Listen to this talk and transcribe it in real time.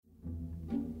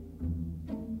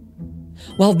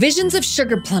while visions of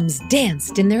sugar plums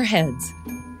danced in their heads.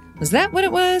 Was that what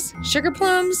it was? Sugar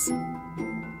plums?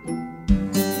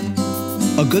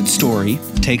 A good story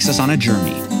takes us on a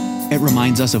journey. It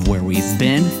reminds us of where we've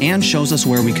been and shows us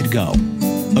where we could go.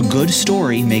 A good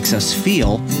story makes us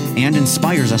feel and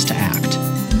inspires us to act.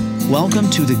 Welcome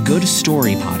to the Good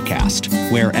Story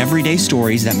Podcast, where everyday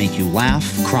stories that make you laugh,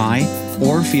 cry,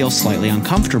 or feel slightly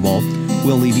uncomfortable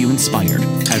will leave you inspired,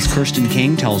 as Kirsten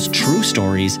King tells true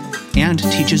stories and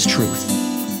teaches truth.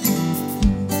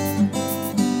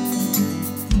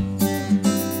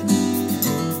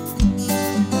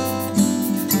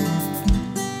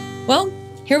 Well,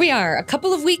 here we are, a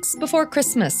couple of weeks before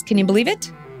Christmas. Can you believe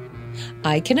it?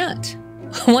 I cannot.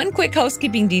 One quick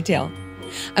housekeeping detail.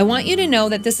 I want you to know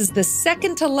that this is the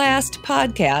second to last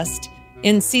podcast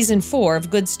in season 4 of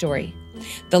Good Story.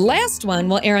 The last one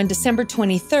will air on December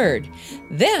 23rd.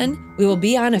 Then we will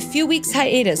be on a few weeks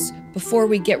hiatus before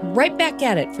we get right back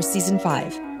at it for season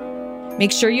 5.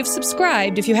 Make sure you've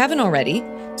subscribed if you haven't already,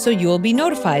 so you will be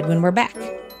notified when we're back.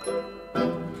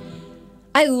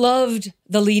 I loved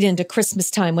the lead into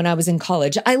Christmas time when I was in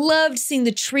college. I loved seeing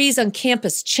the trees on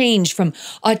campus change from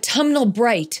autumnal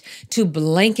bright to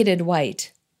blanketed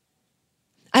white.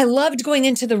 I loved going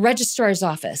into the registrar's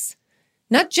office.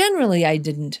 Not generally, I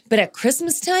didn't, but at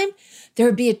Christmas time, there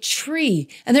would be a tree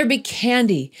and there'd be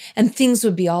candy and things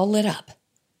would be all lit up.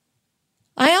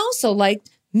 I also liked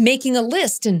making a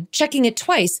list and checking it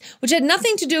twice, which had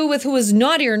nothing to do with who was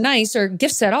naughty or nice or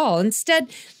gifts at all. Instead,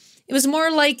 it was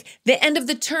more like the end of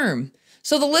the term.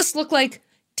 So the list looked like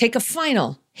take a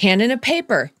final, hand in a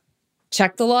paper,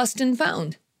 check the lost and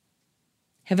found.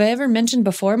 Have I ever mentioned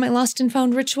before my lost and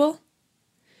found ritual?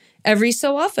 Every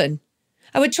so often,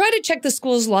 I would try to check the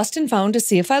school's lost and found to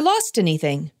see if I lost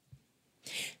anything.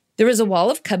 There was a wall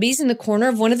of cubbies in the corner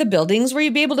of one of the buildings where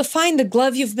you'd be able to find the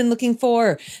glove you've been looking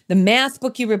for, or the math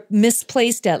book you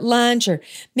misplaced at lunch, or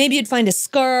maybe you'd find a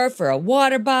scarf or a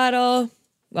water bottle.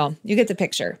 Well, you get the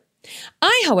picture.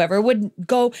 I, however, would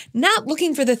go not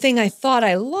looking for the thing I thought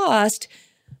I lost,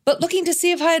 but looking to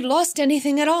see if I had lost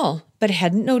anything at all, but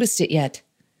hadn't noticed it yet.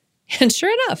 And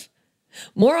sure enough,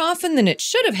 more often than it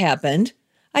should have happened,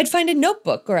 I'd find a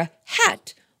notebook or a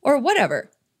hat or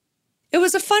whatever. It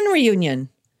was a fun reunion.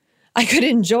 I could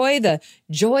enjoy the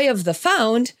joy of the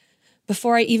found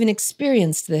before I even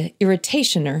experienced the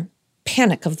irritation or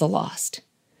panic of the lost.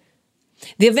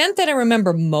 The event that I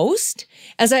remember most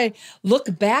as I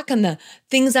look back on the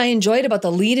things I enjoyed about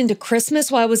the lead into Christmas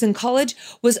while I was in college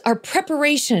was our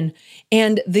preparation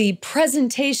and the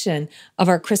presentation of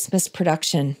our Christmas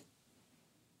production.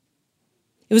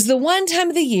 It was the one time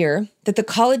of the year that the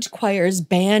college choirs,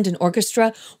 band, and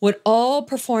orchestra would all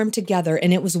perform together,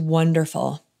 and it was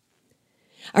wonderful.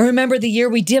 I remember the year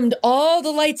we dimmed all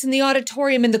the lights in the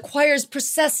auditorium and the choirs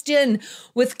processed in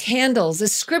with candles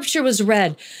as scripture was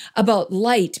read about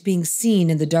light being seen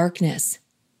in the darkness.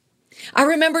 I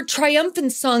remember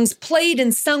triumphant songs played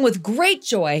and sung with great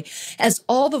joy as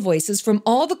all the voices from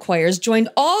all the choirs joined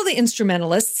all the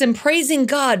instrumentalists in praising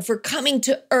God for coming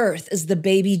to earth as the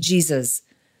baby Jesus.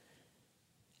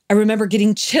 I remember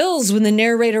getting chills when the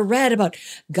narrator read about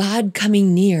God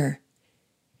coming near.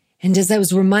 And as I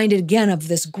was reminded again of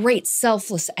this great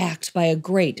selfless act by a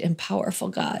great and powerful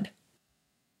God.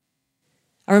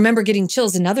 I remember getting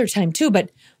chills another time too, but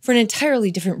for an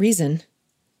entirely different reason.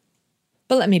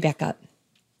 But let me back up.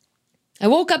 I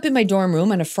woke up in my dorm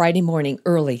room on a Friday morning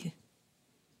early.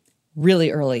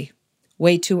 Really early.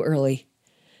 Way too early.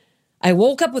 I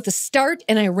woke up with a start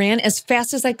and I ran as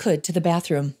fast as I could to the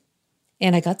bathroom.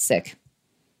 And I got sick.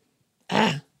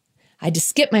 I had to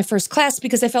skip my first class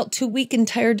because I felt too weak and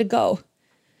tired to go.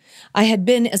 I had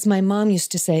been, as my mom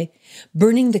used to say,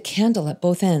 burning the candle at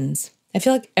both ends. I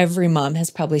feel like every mom has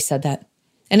probably said that.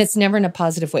 And it's never in a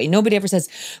positive way. Nobody ever says,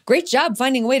 great job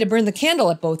finding a way to burn the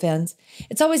candle at both ends.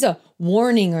 It's always a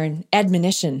warning or an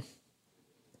admonition.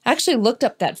 I actually looked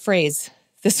up that phrase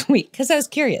this week because I was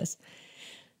curious.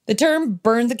 The term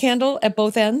burn the candle at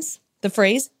both ends, the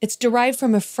phrase, it's derived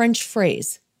from a French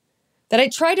phrase that I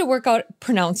tried to work out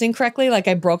pronouncing correctly, like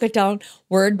I broke it down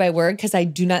word by word because I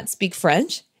do not speak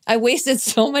French. I wasted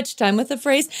so much time with the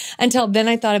phrase until then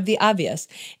I thought of the obvious.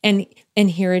 And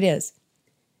here it is.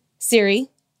 Siri,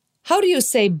 how do you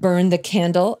say burn the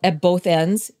candle at both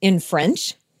ends in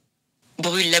French?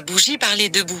 Brûle la bougie par les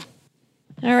deux bouts.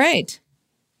 All right.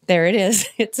 There it is.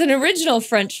 It's an original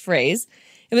French phrase.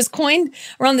 It was coined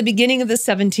around the beginning of the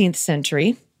 17th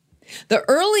century. The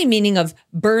early meaning of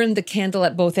burn the candle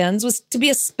at both ends was to be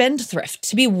a spendthrift,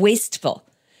 to be wasteful,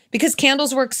 because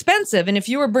candles were expensive, and if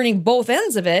you were burning both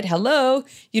ends of it,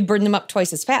 you'd burn them up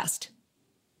twice as fast.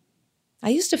 I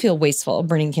used to feel wasteful of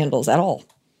burning candles at all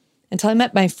until I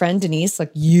met my friend Denise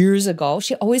like years ago.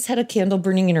 She always had a candle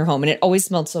burning in her home and it always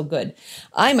smelled so good.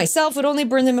 I myself would only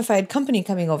burn them if I had company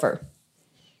coming over.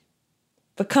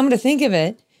 But come to think of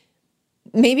it,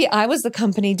 maybe I was the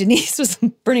company Denise was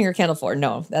burning her candle for.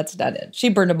 No, that's not it. She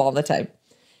burned them all the time.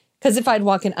 Because if I'd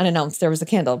walk in unannounced, there was a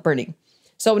candle burning.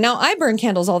 So now I burn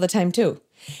candles all the time too.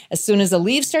 As soon as the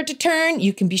leaves start to turn,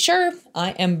 you can be sure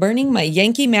I am burning my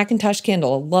Yankee Macintosh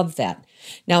candle. I love that.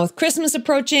 Now with Christmas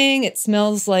approaching, it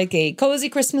smells like a cozy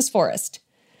Christmas forest.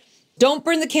 Don't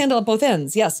burn the candle at both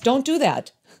ends. Yes, don't do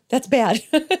that. That's bad.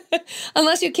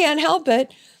 Unless you can't help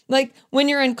it. Like when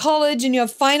you're in college and you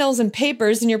have finals and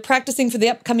papers and you're practicing for the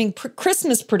upcoming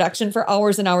Christmas production for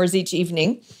hours and hours each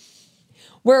evening,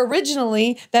 where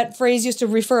originally that phrase used to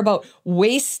refer about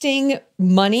wasting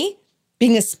money,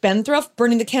 being a spendthrift,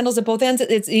 burning the candles at both ends.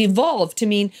 It's evolved to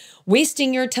mean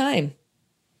wasting your time,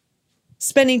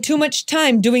 spending too much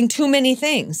time doing too many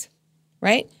things,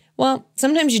 right? Well,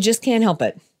 sometimes you just can't help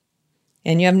it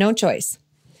and you have no choice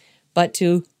but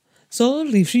to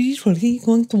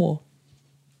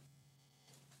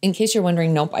in case you're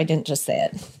wondering, nope, I didn't just say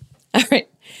it. All right.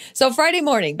 So Friday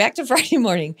morning, back to Friday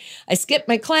morning. I skipped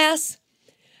my class.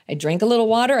 I drank a little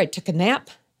water. I took a nap.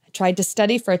 I tried to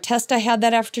study for a test I had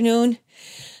that afternoon.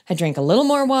 I drank a little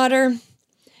more water.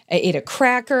 I ate a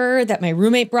cracker that my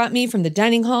roommate brought me from the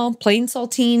dining hall, plain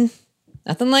saltine.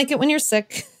 Nothing like it when you're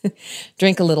sick.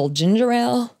 Drank a little ginger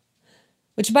ale,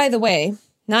 which, by the way,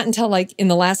 not until like in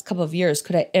the last couple of years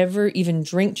could I ever even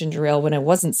drink ginger ale when I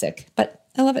wasn't sick, but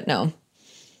I love it now.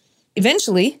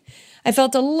 Eventually, I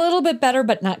felt a little bit better,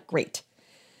 but not great.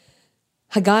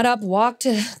 I got up, walked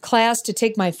to class to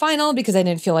take my final because I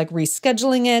didn't feel like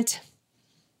rescheduling it.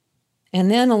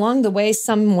 And then along the way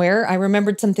somewhere, I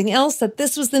remembered something else, that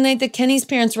this was the night that Kenny's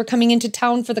parents were coming into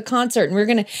town for the concert and we were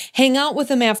going to hang out with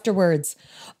them afterwards.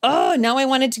 Oh, now I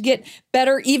wanted to get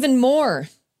better even more.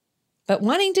 But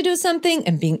wanting to do something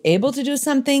and being able to do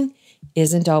something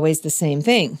isn't always the same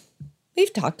thing.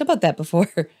 We've talked about that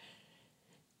before.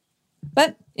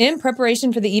 But in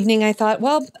preparation for the evening, I thought,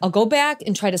 well, I'll go back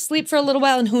and try to sleep for a little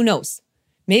while, and who knows?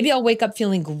 Maybe I'll wake up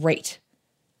feeling great.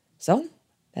 So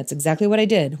that's exactly what I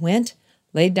did. Went,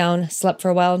 laid down, slept for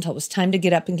a while until it was time to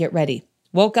get up and get ready.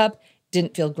 Woke up,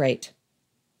 didn't feel great.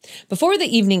 Before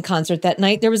the evening concert that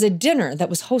night, there was a dinner that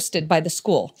was hosted by the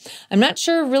school. I'm not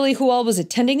sure really who all was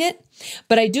attending it,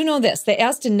 but I do know this. They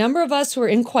asked a number of us who were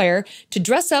in choir to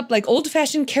dress up like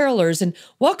old-fashioned carolers and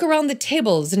walk around the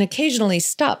tables and occasionally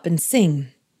stop and sing.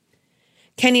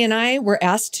 Kenny and I were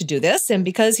asked to do this, and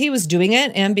because he was doing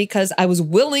it and because I was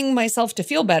willing myself to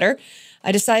feel better,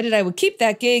 I decided I would keep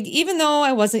that gig even though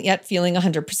I wasn't yet feeling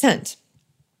 100%.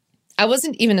 I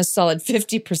wasn't even a solid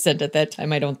 50% at that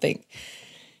time, I don't think.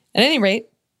 At any rate,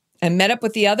 I met up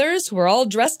with the others who were all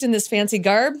dressed in this fancy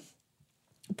garb,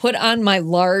 put on my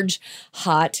large,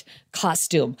 hot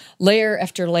costume, layer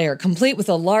after layer, complete with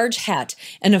a large hat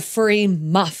and a furry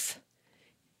muff.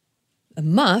 A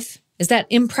muff is that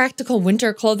impractical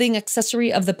winter clothing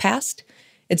accessory of the past.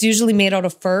 It's usually made out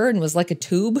of fur and was like a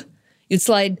tube. You'd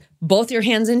slide both your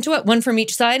hands into it, one from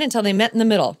each side, until they met in the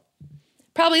middle.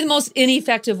 Probably the most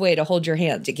ineffective way to hold your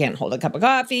hands. You can't hold a cup of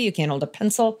coffee. You can't hold a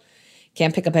pencil.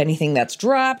 Can't pick up anything that's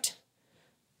dropped.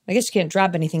 I guess you can't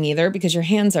drop anything either because your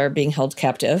hands are being held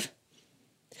captive.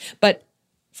 But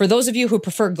for those of you who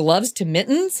prefer gloves to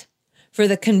mittens, for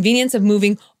the convenience of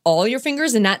moving all your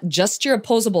fingers and not just your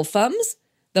opposable thumbs,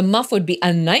 the muff would be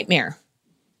a nightmare.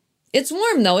 It's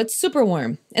warm though, it's super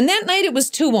warm. And that night it was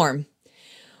too warm.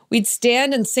 We'd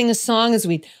stand and sing a song as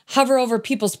we'd hover over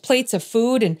people's plates of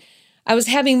food, and I was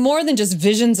having more than just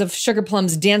visions of sugar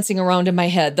plums dancing around in my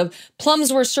head. The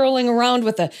plums were swirling around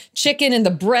with the chicken and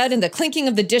the bread and the clinking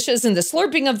of the dishes and the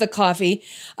slurping of the coffee.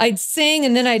 I'd sing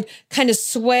and then I'd kind of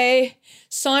sway,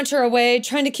 saunter away,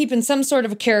 trying to keep in some sort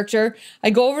of a character.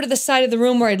 I'd go over to the side of the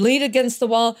room where I'd lean against the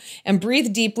wall and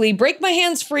breathe deeply, break my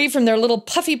hands free from their little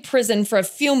puffy prison for a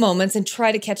few moments and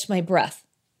try to catch my breath.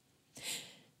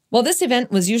 While this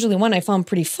event was usually one I found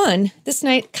pretty fun, this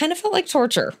night kind of felt like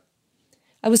torture.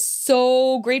 I was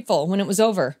so grateful when it was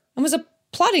over. I was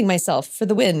applauding myself for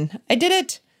the win. I did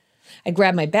it. I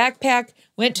grabbed my backpack,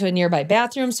 went to a nearby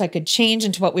bathroom so I could change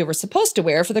into what we were supposed to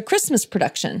wear for the Christmas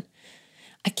production.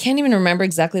 I can't even remember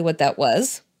exactly what that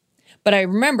was, but I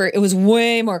remember it was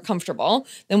way more comfortable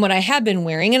than what I had been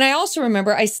wearing, and I also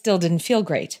remember I still didn't feel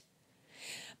great.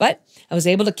 But I was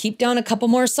able to keep down a couple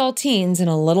more saltines and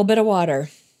a little bit of water.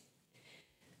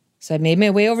 So I made my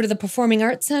way over to the Performing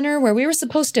Arts Center where we were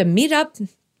supposed to meet up and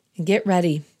get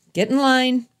ready, get in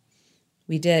line.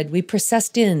 We did. We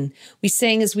processed in. We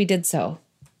sang as we did so.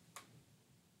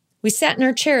 We sat in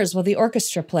our chairs while the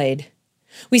orchestra played.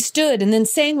 We stood and then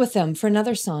sang with them for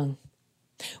another song.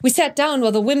 We sat down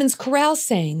while the women's chorale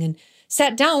sang, and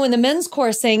sat down when the men's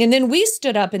chorus sang, and then we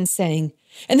stood up and sang.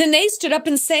 And then they stood up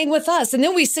and sang with us, and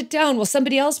then we sit down while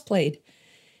somebody else played.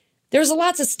 There was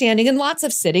lots of standing and lots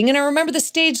of sitting, and I remember the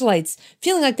stage lights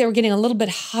feeling like they were getting a little bit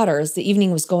hotter as the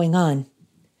evening was going on.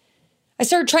 I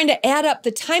started trying to add up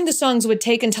the time the songs would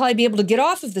take until I'd be able to get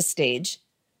off of the stage.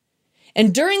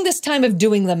 And during this time of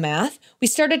doing the math, we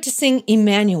started to sing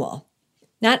Emmanuel.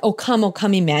 Not O Come,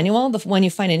 Emmanuel, the one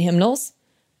you find in hymnals.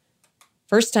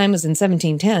 First time was in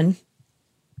 1710.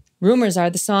 Rumors are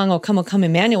the song O Come,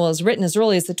 Emmanuel is written as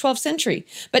early as the 12th century,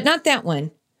 but not that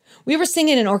one. We were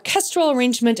singing an orchestral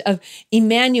arrangement of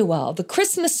Emmanuel, the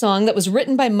Christmas song that was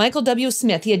written by Michael W.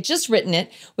 Smith. He had just written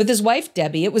it with his wife,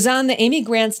 Debbie. It was on the Amy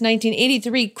Grant's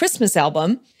 1983 Christmas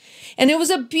album, and it was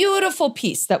a beautiful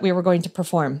piece that we were going to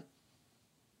perform.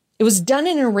 It was done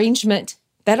in an arrangement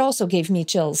that also gave me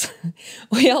chills.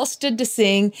 We all stood to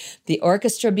sing, the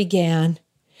orchestra began,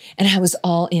 and I was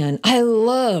all in. I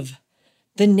love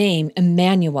the name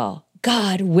Emmanuel,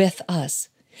 God with us.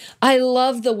 I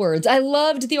loved the words. I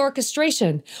loved the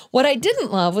orchestration. What I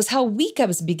didn't love was how weak I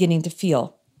was beginning to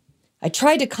feel. I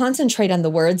tried to concentrate on the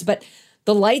words, but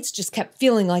the lights just kept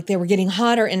feeling like they were getting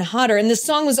hotter and hotter, and the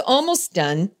song was almost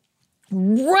done.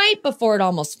 Right before it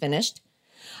almost finished,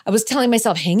 I was telling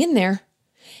myself, hang in there,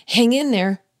 hang in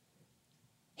there,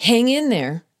 hang in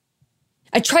there.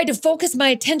 I tried to focus my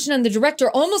attention on the director,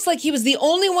 almost like he was the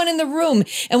only one in the room.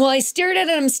 And while I stared at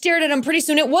him, pretty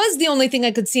soon it was the only thing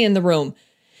I could see in the room.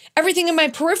 Everything in my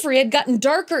periphery had gotten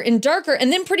darker and darker,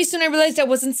 and then pretty soon I realized I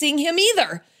wasn't seeing him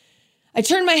either. I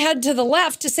turned my head to the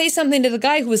left to say something to the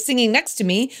guy who was singing next to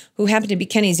me, who happened to be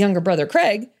Kenny's younger brother,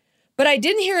 Craig, but I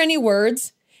didn't hear any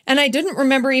words, and I didn't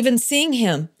remember even seeing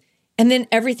him. And then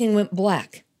everything went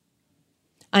black.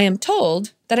 I am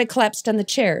told that I collapsed on the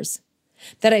chairs,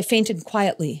 that I fainted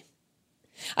quietly.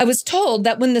 I was told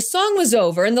that when the song was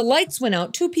over and the lights went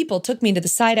out, two people took me to the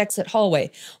side exit hallway,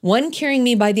 one carrying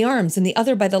me by the arms and the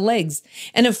other by the legs,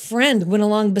 and a friend went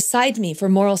along beside me for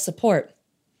moral support.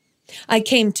 I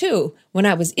came to when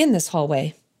I was in this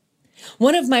hallway.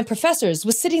 One of my professors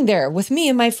was sitting there with me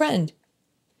and my friend.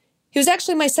 He was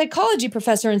actually my psychology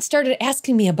professor and started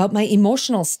asking me about my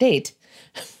emotional state.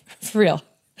 For real.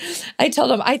 I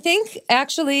told him, I think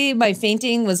actually my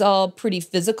fainting was all pretty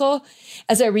physical,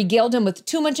 as I regaled him with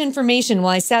too much information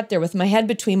while I sat there with my head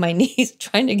between my knees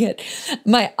trying to get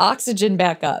my oxygen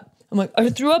back up. I'm like, I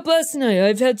threw up last night.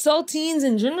 I've had saltines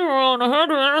and ginger ale and I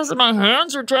had and my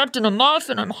hands are trapped in a muff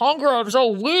and I'm hungry. I'm so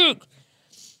weak.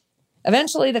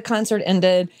 Eventually the concert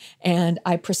ended and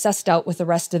I processed out with the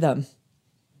rest of them.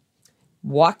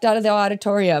 Walked out of the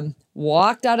auditorium,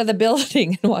 walked out of the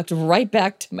building, and walked right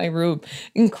back to my room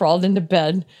and crawled into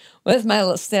bed with my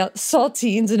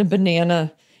saltines and a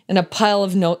banana and a pile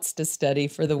of notes to study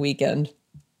for the weekend.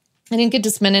 I didn't get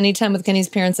to spend any time with Kenny's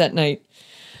parents that night.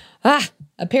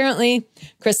 Apparently,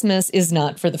 Christmas is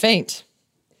not for the faint.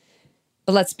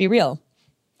 But let's be real.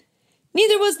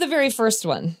 Neither was the very first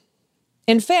one.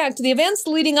 In fact, the events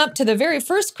leading up to the very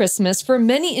first Christmas for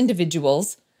many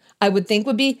individuals, I would think,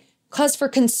 would be cause for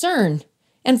concern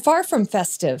and far from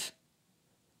festive.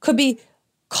 Could be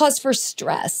cause for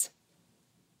stress.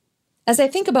 As I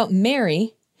think about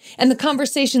Mary and the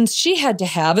conversations she had to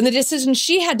have and the decisions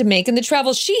she had to make and the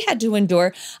travel she had to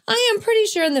endure, I am pretty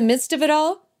sure in the midst of it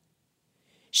all,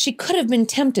 she could have been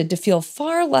tempted to feel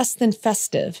far less than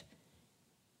festive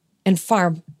and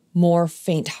far more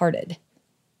faint-hearted.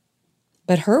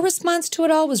 But her response to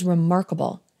it all was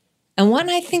remarkable, and one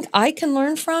I think I can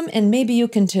learn from, and maybe you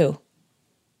can too.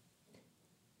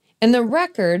 In the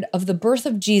record of the birth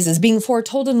of Jesus being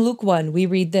foretold in Luke 1, we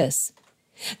read this: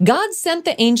 God sent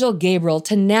the angel Gabriel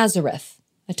to Nazareth,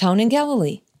 a town in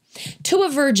Galilee, to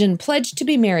a virgin pledged to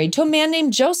be married to a man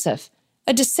named Joseph,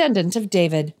 a descendant of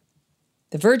David.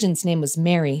 The virgin's name was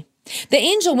Mary. The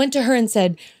angel went to her and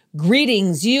said,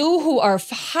 "Greetings, you who are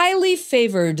highly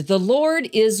favored. The Lord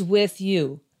is with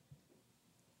you."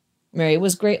 Mary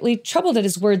was greatly troubled at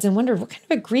his words and wondered what kind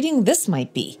of a greeting this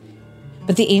might be.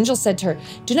 But the angel said to her,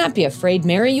 "Do not be afraid,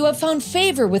 Mary. You have found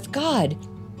favor with God.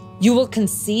 You will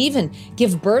conceive and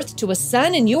give birth to a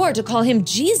son, and you are to call him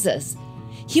Jesus.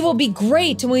 He will be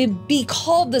great and will be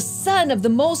called the Son of the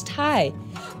Most High.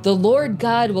 The Lord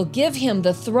God will give him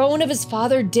the throne of his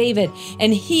father David,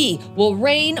 and he will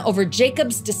reign over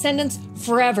Jacob's descendants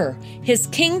forever. His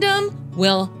kingdom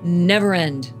will never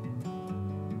end."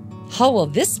 "How will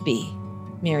this be?"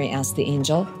 Mary asked the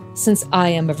angel, "since I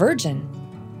am a virgin?"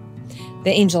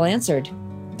 The angel answered,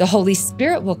 "The Holy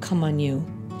Spirit will come on you,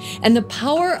 and the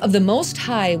power of the Most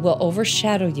High will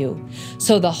overshadow you.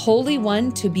 So the Holy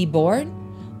One to be born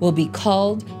will be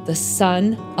called the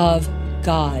Son of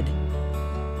God.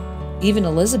 Even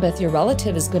Elizabeth, your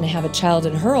relative, is going to have a child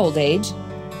in her old age.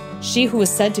 She who is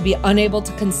said to be unable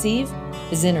to conceive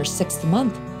is in her 6th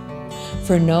month.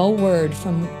 For no word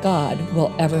from God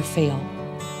will ever fail.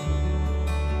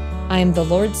 I am the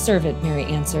Lord's servant, Mary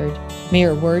answered. May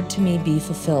your word to me be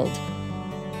fulfilled.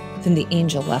 Then the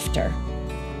angel left her.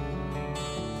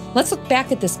 Let's look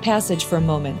back at this passage for a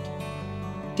moment.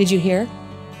 Did you hear?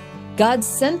 God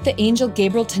sent the angel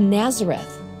Gabriel to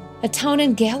Nazareth, a town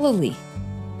in Galilee.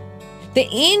 The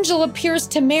angel appears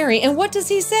to Mary, and what does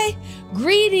he say?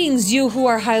 Greetings, you who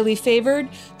are highly favored.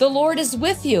 The Lord is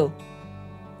with you.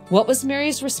 What was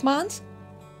Mary's response?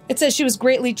 It says she was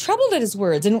greatly troubled at his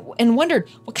words and wondered,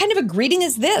 what kind of a greeting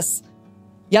is this?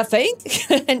 You think?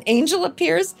 An angel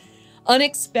appears,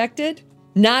 unexpected,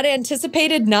 not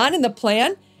anticipated, not in the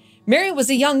plan. Mary was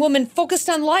a young woman focused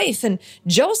on life and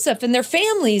Joseph and their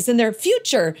families and their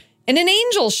future, and an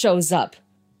angel shows up.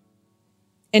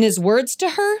 And his words to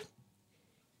her,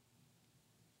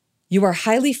 you are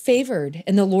highly favored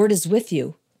and the Lord is with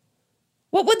you.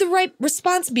 What would the right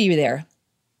response be there?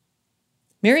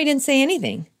 Mary didn't say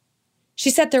anything. She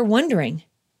sat there wondering.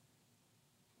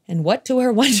 And what to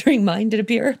her wondering mind did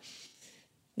appear?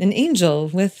 An angel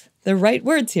with the right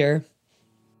words here.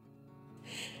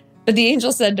 But the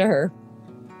angel said to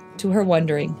her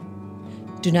wondering,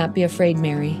 do not be afraid,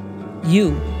 Mary.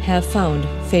 You have found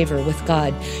favor with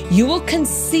God. You will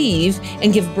conceive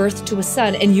and give birth to a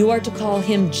son, and you are to call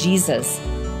him Jesus.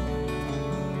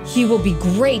 He will be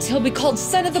great. He'll be called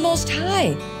Son of the Most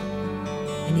High.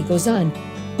 And he goes on.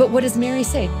 But what does Mary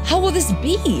say? How will this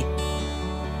be?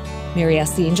 Mary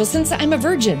asked the angel, since I'm a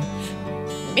virgin.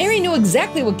 Mary knew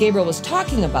exactly what Gabriel was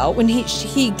talking about when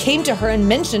he came to her and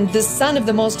mentioned the Son of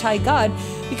the Most High God,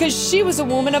 because she was a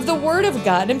woman of the Word of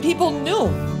God, and people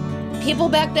knew. People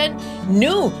back then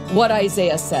knew what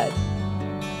Isaiah said.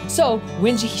 So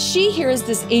when she hears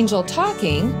this angel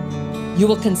talking, you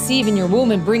will conceive in your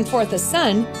womb and bring forth a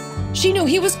son, she knew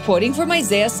he was quoting from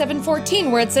Isaiah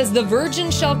 7:14, where it says, the virgin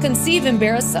shall conceive and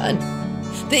bear a son.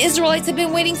 The Israelites had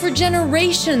been waiting for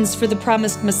generations for the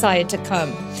promised Messiah to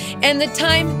come, and the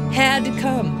time had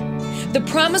come. The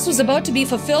promise was about to be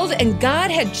fulfilled, and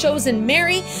God had chosen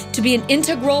Mary to be an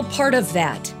integral part of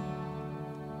that.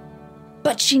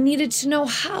 But she needed to know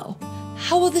how.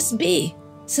 How will this be?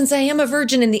 Since I am a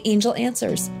virgin, and the angel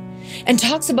answers and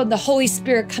talks about the Holy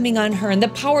Spirit coming on her and the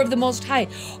power of the Most High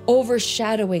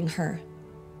overshadowing her.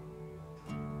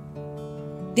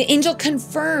 The angel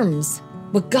confirms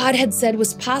what God had said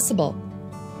was possible.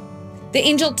 The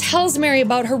angel tells Mary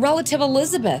about her relative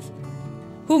Elizabeth,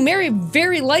 who Mary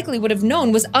very likely would have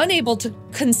known was unable to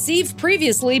conceive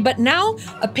previously, but now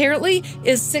apparently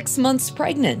is 6 months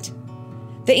pregnant.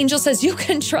 The angel says, you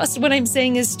can trust what I'm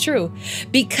saying is true,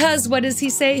 because what does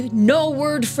he say? No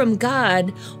word from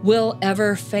God will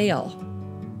ever fail.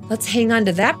 Let's hang on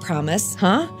to that promise,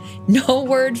 huh? No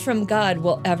word from God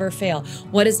will ever fail.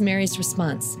 What is Mary's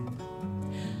response?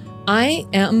 I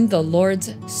am the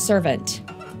Lord's servant,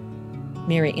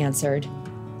 Mary answered.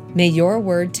 May your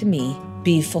word to me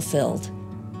be fulfilled.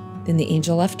 Then the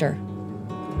angel left her.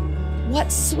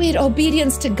 What sweet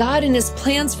obedience to God and his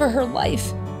plans for her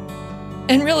life.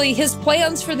 And really, his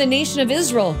plans for the nation of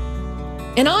Israel.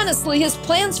 And honestly, his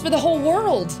plans for the whole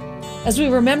world. As we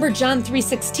remember John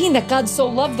 3:16, that God so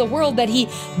loved the world that he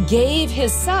gave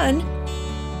his son.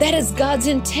 That is God's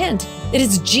intent. It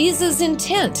is Jesus'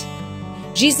 intent.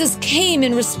 Jesus came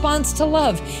in response to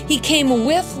love. He came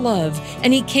with love,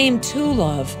 and he came to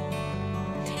love.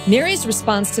 Mary's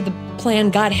response to the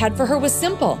plan God had for her was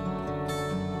simple.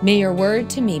 May your word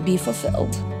to me be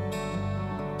fulfilled.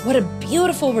 What a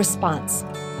beautiful response.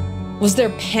 Was there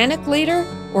panic later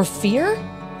or fear?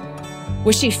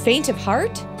 Was she faint of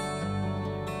heart?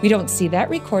 We don't see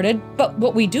that recorded, but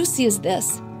what we do see is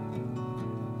this.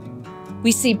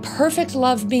 We see perfect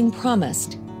love being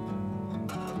promised.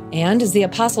 And as the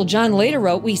Apostle John later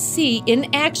wrote, we see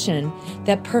in action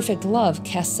that perfect love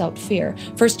casts out fear.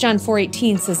 1 John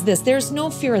 4:18 says this, there's no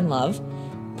fear in love.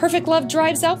 Perfect love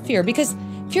drives out fear because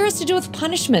fear has to do with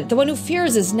punishment. The one who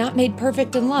fears is not made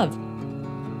perfect in love.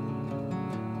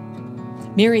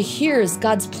 Mary hears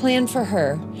God's plan for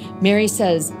her. Mary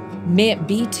says, may it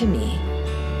be to me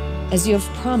as you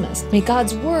have promised. May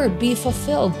God's word be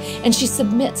fulfilled. And she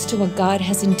submits to what God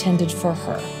has intended for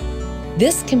her.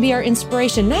 This can be our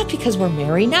inspiration, not because we're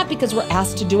Mary, not because we're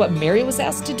asked to do what Mary was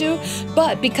asked to do,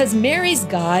 but because Mary's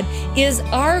God is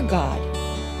our God.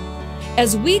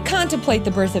 As we contemplate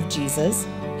the birth of Jesus,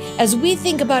 as we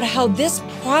think about how this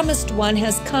promised one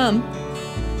has come,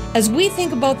 as we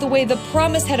think about the way the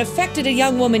promise had affected a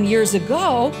young woman years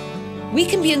ago, we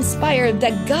can be inspired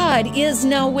that God is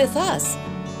now with us.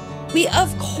 We,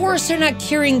 of course, are not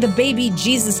carrying the baby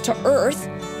Jesus to earth,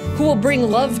 who will bring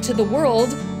love to the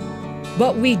world,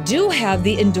 but we do have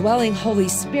the indwelling Holy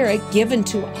Spirit given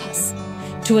to us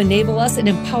to enable us and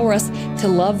empower us to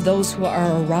love those who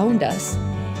are around us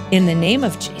in the name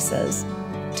of Jesus,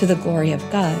 to the glory of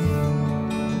God.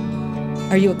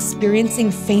 Are you experiencing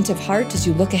faint of heart as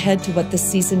you look ahead to what this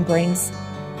season brings?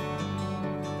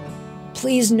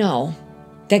 Please know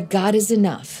that God is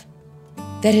enough,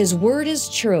 that His word is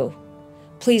true.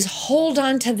 Please hold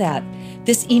on to that,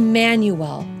 this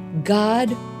Emmanuel,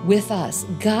 God with us,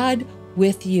 God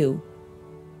with you.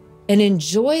 And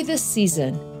enjoy this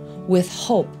season with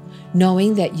hope,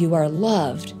 knowing that you are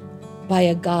loved by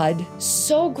a God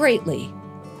so greatly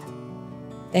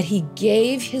that He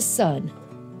gave His Son.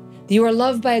 You are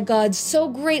loved by a God so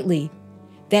greatly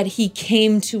that He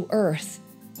came to earth,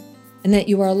 and that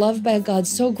you are loved by a God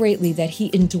so greatly that He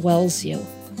indwells you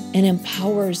and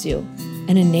empowers you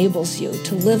and enables you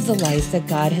to live the life that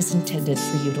God has intended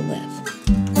for you to live.